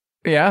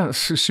 Yeah,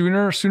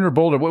 sooner,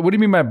 bolder. What do you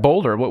mean by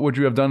bolder? What would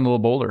you have done a little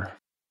bolder?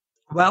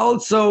 Well,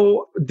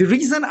 so the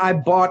reason I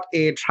bought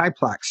a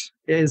triplex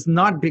is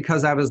not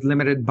because I was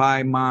limited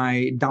by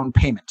my down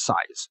payment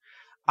size.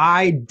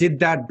 I did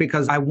that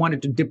because I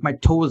wanted to dip my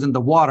toes in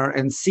the water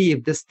and see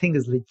if this thing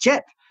is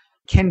legit.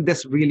 Can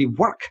this really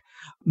work?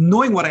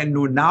 Knowing what I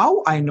know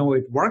now, I know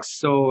it works.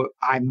 So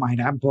I might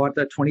have bought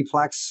a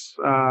 20plex,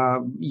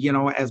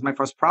 as my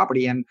first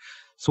property and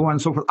so on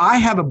and so forth. I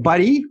have a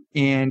buddy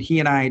and he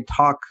and I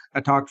talked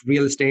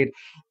real estate.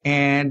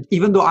 And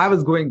even though I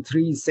was going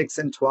 3, 6,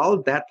 and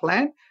 12, that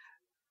plan,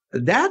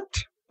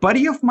 that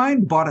buddy of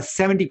mine bought a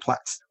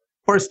 70plex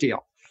first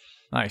deal.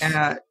 Nice.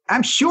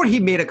 I'm sure I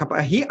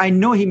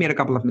know he made a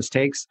couple of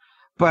mistakes,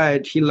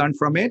 but he learned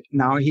from it.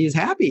 Now he's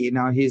happy.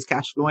 Now he's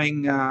cash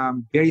flowing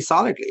very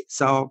solidly.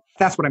 So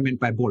that's what I meant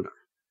by Boulder.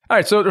 All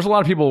right. So there's a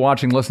lot of people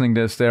watching, listening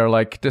to this. They're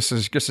like, this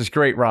is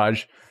great,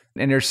 Raj.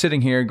 And they're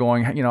sitting here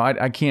going,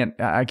 I can't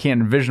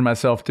envision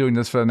myself doing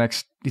this for the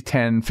next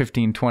 10,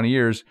 15, 20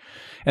 years.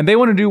 And they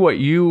want to do what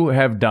you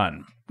have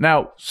done.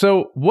 Now,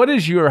 so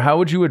how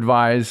would you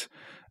advise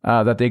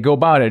that they go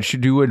about it?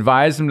 Should you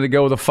advise them to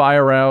go the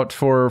FIRE route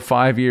for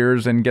 5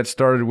 years and get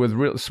started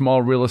with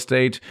small real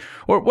estate?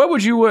 Or what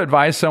would you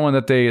advise someone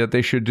that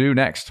they should do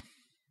next?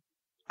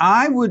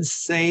 I would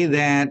say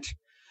that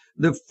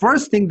the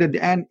first thing that,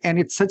 and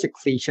it's such a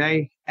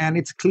cliche, and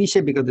it's a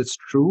cliche because it's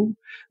true.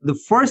 The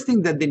first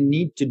thing that they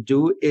need to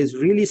do is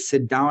really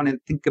sit down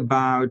and think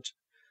about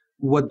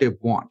what they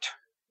want.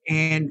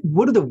 And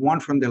what do they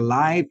want from their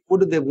life?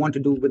 What do they want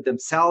to do with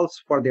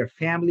themselves, for their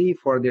family,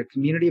 for their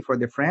community, for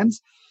their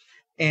friends?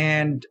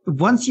 And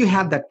once you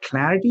have that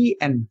clarity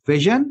and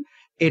vision,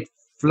 it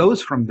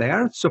flows from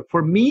there. So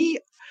for me,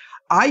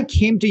 I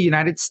came to the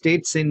United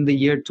States in the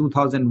year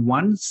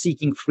 2001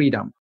 seeking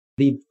freedom,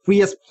 the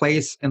freest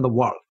place in the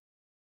world.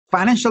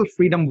 Financial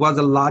freedom was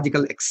a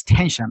logical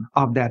extension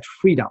of that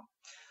freedom.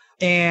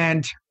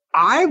 And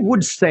I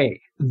would say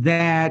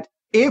that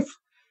if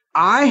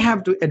I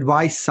have to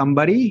advise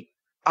somebody,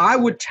 I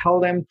would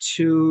tell them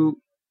to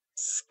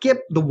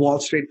skip the Wall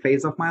Street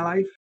phase of my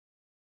life.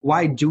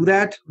 Why do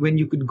that when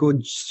you could go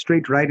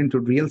straight right into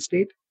real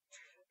estate?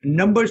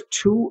 Number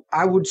 2,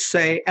 I would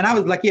say, and I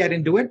was lucky I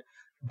didn't do it,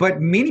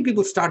 but many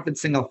people start with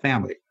single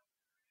family.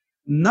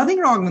 Nothing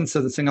wrong with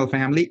the single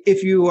family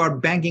if you are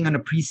banking on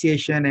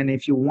appreciation and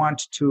if you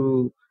want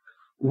to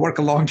work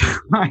a long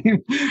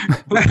time.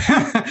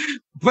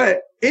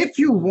 But if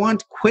you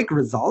want quick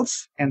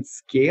results and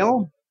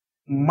scale,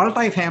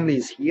 multifamily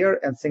is here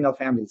and single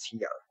family is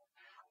here.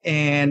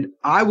 And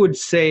I would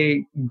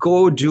say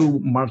go do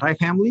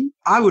multifamily.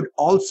 I would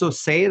also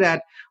say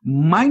that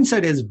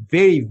mindset is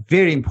very,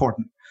 very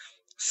important.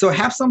 So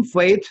have some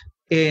faith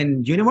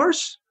in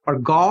universe or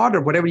God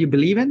or whatever you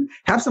believe in.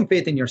 Have some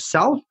faith in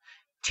yourself.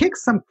 Take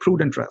some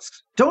prudent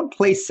risks. Don't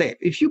play safe.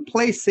 If you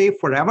play safe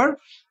forever,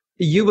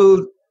 you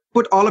will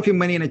put all of your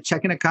money in a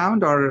checking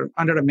account or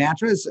under a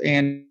mattress,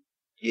 and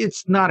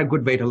it's not a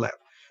good way to live.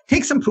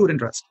 Take some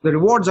prudent risks. The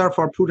rewards are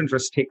for prudent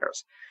risk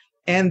takers.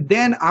 And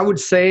then I would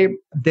say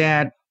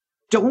that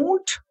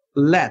don't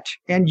let,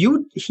 and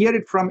you hear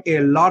it from a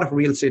lot of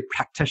real estate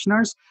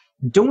practitioners,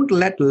 don't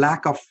let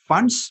lack of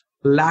funds,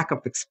 lack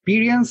of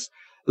experience,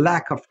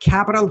 lack of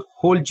capital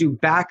hold you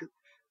back.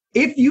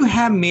 If you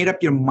have made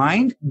up your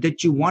mind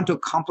that you want to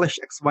accomplish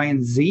X, Y,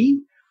 and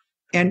Z,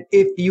 and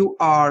if you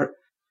are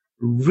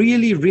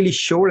really, really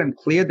sure and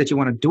clear that you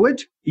want to do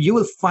it, you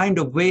will find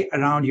a way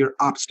around your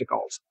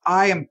obstacles.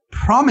 I am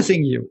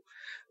promising you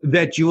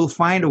that you will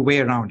find a way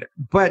around it.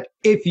 But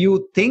if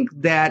you think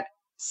that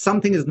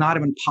something is not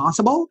even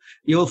possible,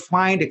 you'll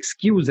find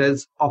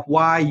excuses of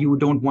why you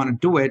don't want to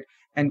do it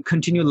and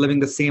continue living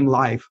the same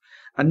life.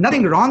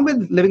 Nothing wrong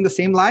with living the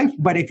same life,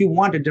 but if you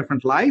want a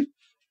different life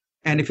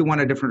and if you want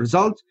a different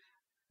result,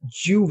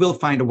 you will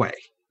find a way.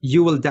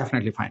 You will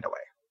definitely find a way.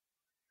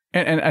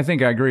 And I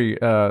think I agree.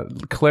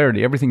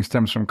 Clarity, everything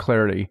stems from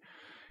clarity.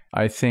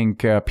 I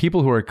think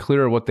people who are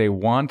clear what they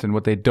want and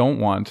what they don't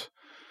want,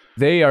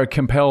 they are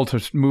compelled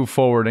to move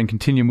forward and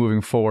continue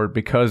moving forward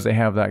because they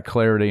have that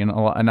clarity.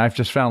 And I've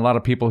just found a lot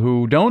of people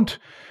who don't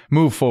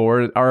move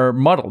forward are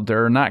muddled.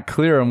 They're not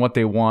clear on what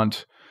they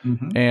want.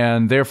 Mm-hmm.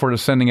 And therefore,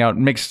 just sending out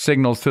mixed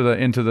signals to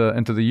into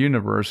the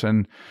universe.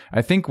 And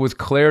I think with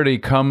clarity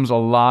comes a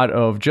lot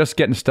of just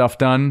getting stuff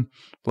done,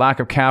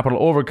 lack of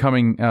capital,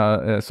 overcoming.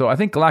 So I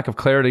think lack of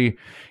clarity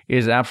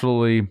is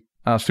absolutely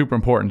super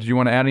important. Do you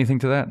want to add anything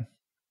to that?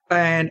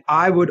 And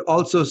I would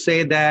also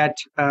say that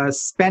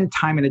spend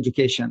time in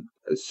education.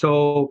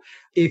 So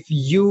if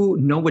you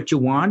know what you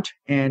want,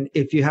 and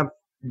if you have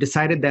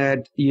decided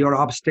that your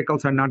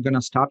obstacles are not going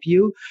to stop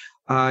you,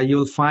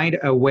 you'll find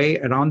a way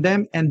around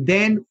them, and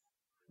then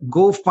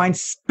go find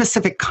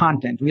specific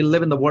content. We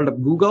live in the world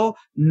of Google.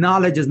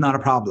 Knowledge is not a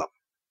problem.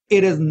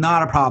 It is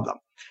not a problem.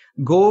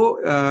 Go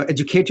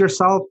educate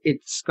yourself.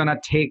 It's going to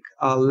take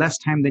less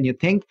time than you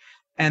think.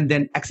 And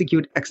then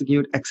execute.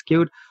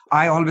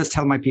 I always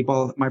tell my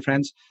people, my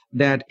friends,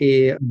 that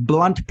a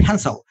blunt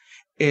pencil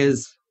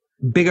is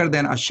bigger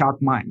than a sharp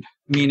mind,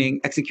 meaning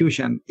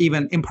execution,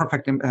 even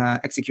imperfect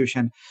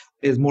execution,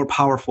 is more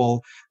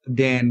powerful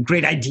than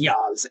great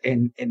ideas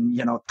and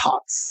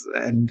thoughts.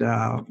 And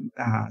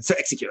so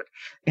execute.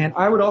 And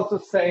I would also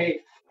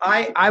say,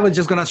 I was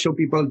just going to show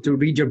people to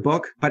read your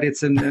book, but I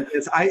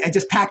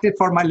just packed it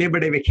for my Labor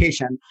Day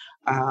vacation.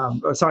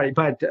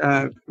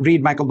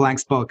 Read Michael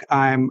Blank's book.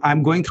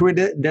 I'm going through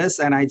this,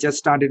 and I just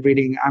started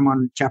reading. I'm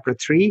on chapter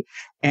 3,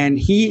 and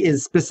he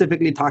is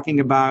specifically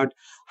talking about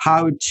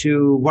how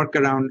to work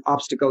around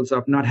obstacles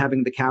of not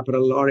having the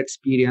capital or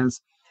experience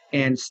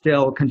and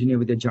still continue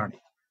with your journey.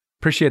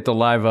 Appreciate the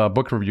live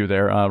book review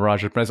there,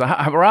 Raj.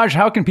 Raj,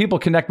 how can people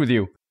connect with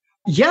you?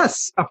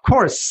 Yes, of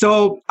course.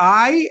 So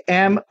I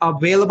am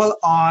available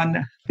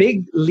on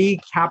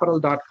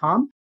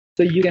bigleaguecapital.com.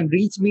 So you can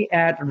reach me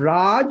at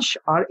Raj,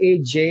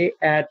 R-A-J,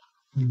 at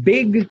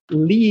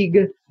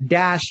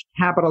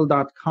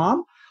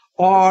bigleague-capital.com.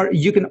 Or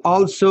you can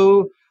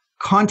also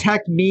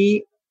contact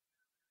me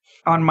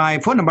on my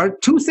phone number,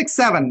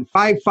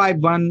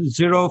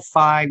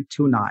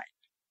 267-551-0529.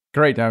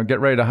 Great. Now get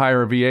ready to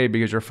hire a VA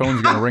because your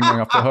phone's going to ring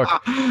off the hook.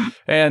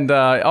 And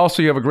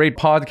also, you have a great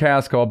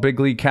podcast called Big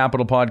League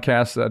Capital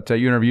Podcast that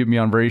you interviewed me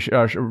on very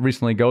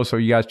recently ago. So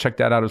you guys check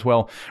that out as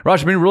well.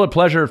 Raj, it's been a real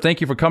pleasure. Thank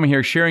you for coming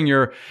here, sharing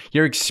your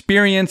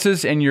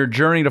experiences and your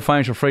journey to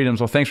financial freedom.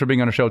 So thanks for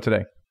being on the show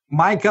today.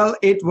 Michael,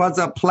 it was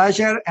a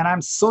pleasure. And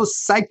I'm so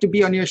psyched to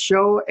be on your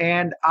show.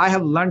 And I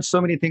have learned so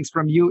many things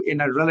from you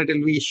in a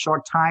relatively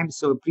short time.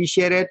 So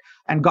appreciate it.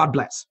 And God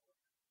bless.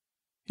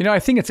 I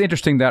think it's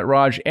interesting that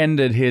Raj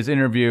ended his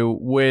interview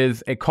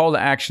with a call to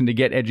action to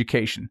get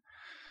education.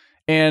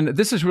 And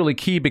this is really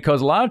key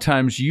because a lot of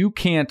times you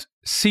can't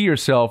see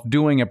yourself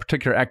doing a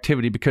particular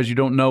activity because you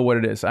don't know what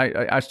it is.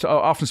 I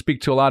often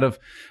speak to a lot of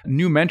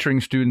new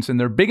mentoring students, and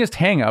their biggest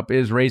hang up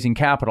is raising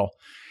capital.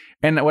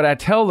 And what I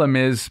tell them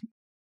is,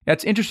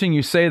 that's interesting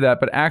you say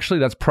that, but actually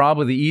that's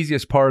probably the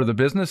easiest part of the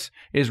business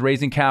is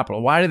raising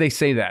capital. Why do they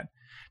say that?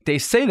 They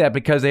say that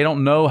because they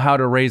don't know how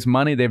to raise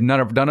money. They've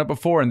never done it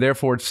before, and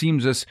therefore it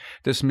seems this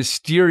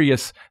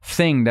mysterious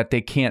thing that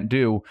they can't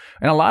do.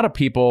 And a lot of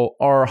people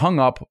are hung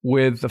up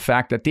with the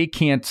fact that they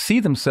can't see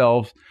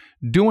themselves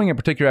doing a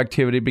particular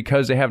activity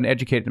because they haven't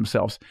educated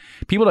themselves.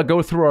 People that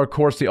go through our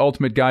course, The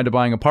Ultimate Guide to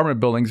Buying Apartment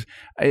Buildings,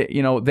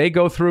 they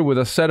go through with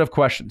a set of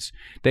questions.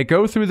 They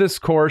go through this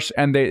course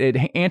and it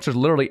answers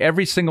literally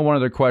every single one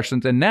of their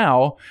questions. And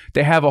now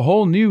they have a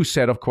whole new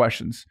set of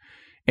questions.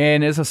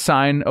 And it's a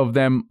sign of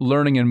them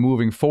learning and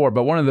moving forward.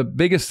 But one of the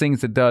biggest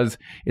things it does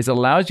is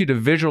allows you to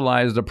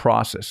visualize the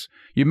process.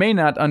 You may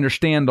not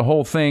understand the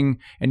whole thing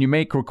and you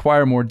may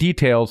require more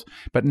details,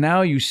 but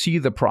now you see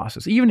the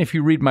process. Even if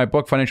you read my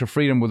book, Financial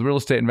Freedom with Real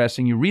Estate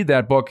Investing, you read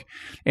that book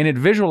and it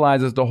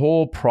visualizes the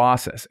whole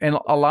process. And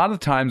a lot of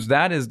times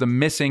that is the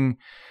missing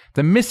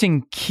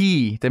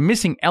key, the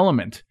missing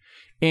element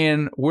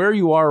in where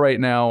you are right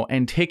now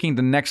and taking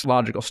the next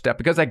logical step,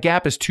 because that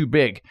gap is too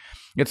big.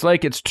 It's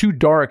like it's too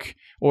dark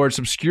or it's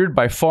obscured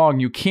by fog.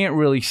 You can't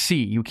really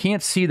see. You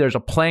can't see there's a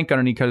plank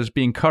underneath because it's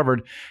being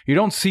covered. You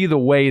don't see the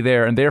way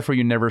there, and therefore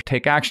you never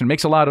take action.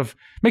 Makes a lot of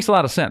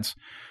sense.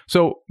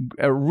 So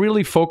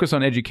really focus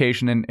on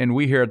education, and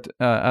we here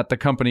at the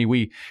company,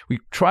 we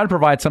try to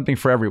provide something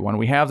for everyone.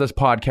 We have this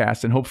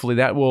podcast, and hopefully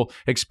that will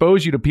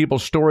expose you to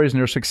people's stories and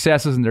their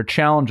successes and their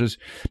challenges.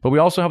 But we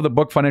also have the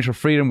book Financial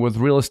Freedom with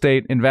Real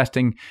Estate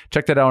Investing.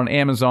 Check that out on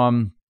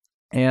Amazon.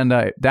 And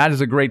that is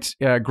a great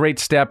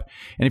step.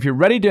 And if you're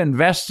ready to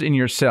invest in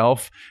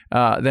yourself,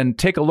 then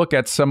take a look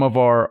at some of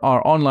our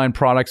online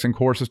products and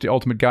courses, The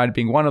Ultimate Guide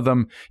being one of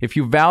them. If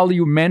you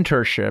value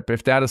mentorship,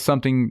 if that is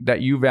something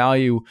that you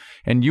value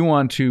and you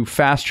want to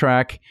fast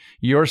track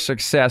your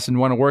success and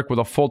want to work with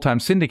a full-time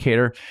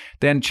syndicator,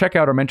 then check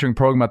out our mentoring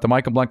program at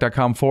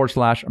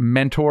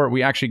themichaelblank.com/mentor.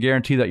 We actually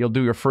guarantee that you'll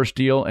do your first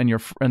deal in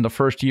the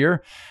first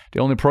year. The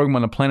only program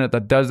on the planet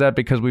that does that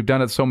because we've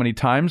done it so many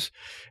times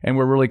and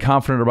we're really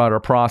confident about our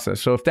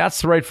process. So if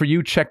that's right for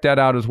you, check that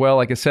out as well.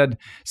 Like I said,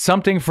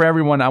 something for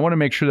everyone. I want to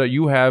make sure that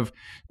you have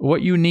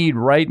what you need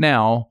right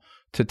now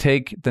to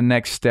take the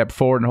next step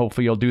forward, and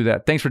hopefully you'll do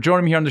that. Thanks for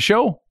joining me here on the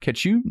show.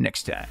 Catch you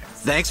next time.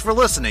 Thanks for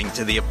listening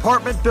to the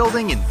Apartment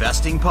Building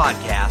Investing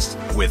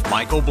Podcast with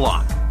Michael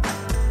Blank.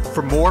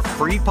 For more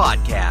free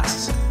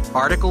podcasts,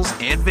 articles,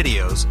 and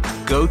videos,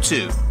 go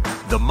to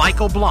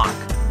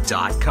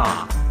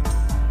themichaelblank.com.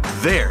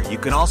 There, you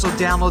can also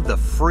download the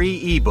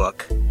free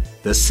ebook,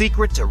 The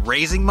Secret to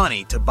Raising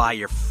Money to Buy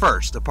Your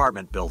First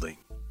Apartment Building.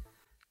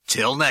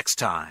 Till next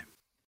time.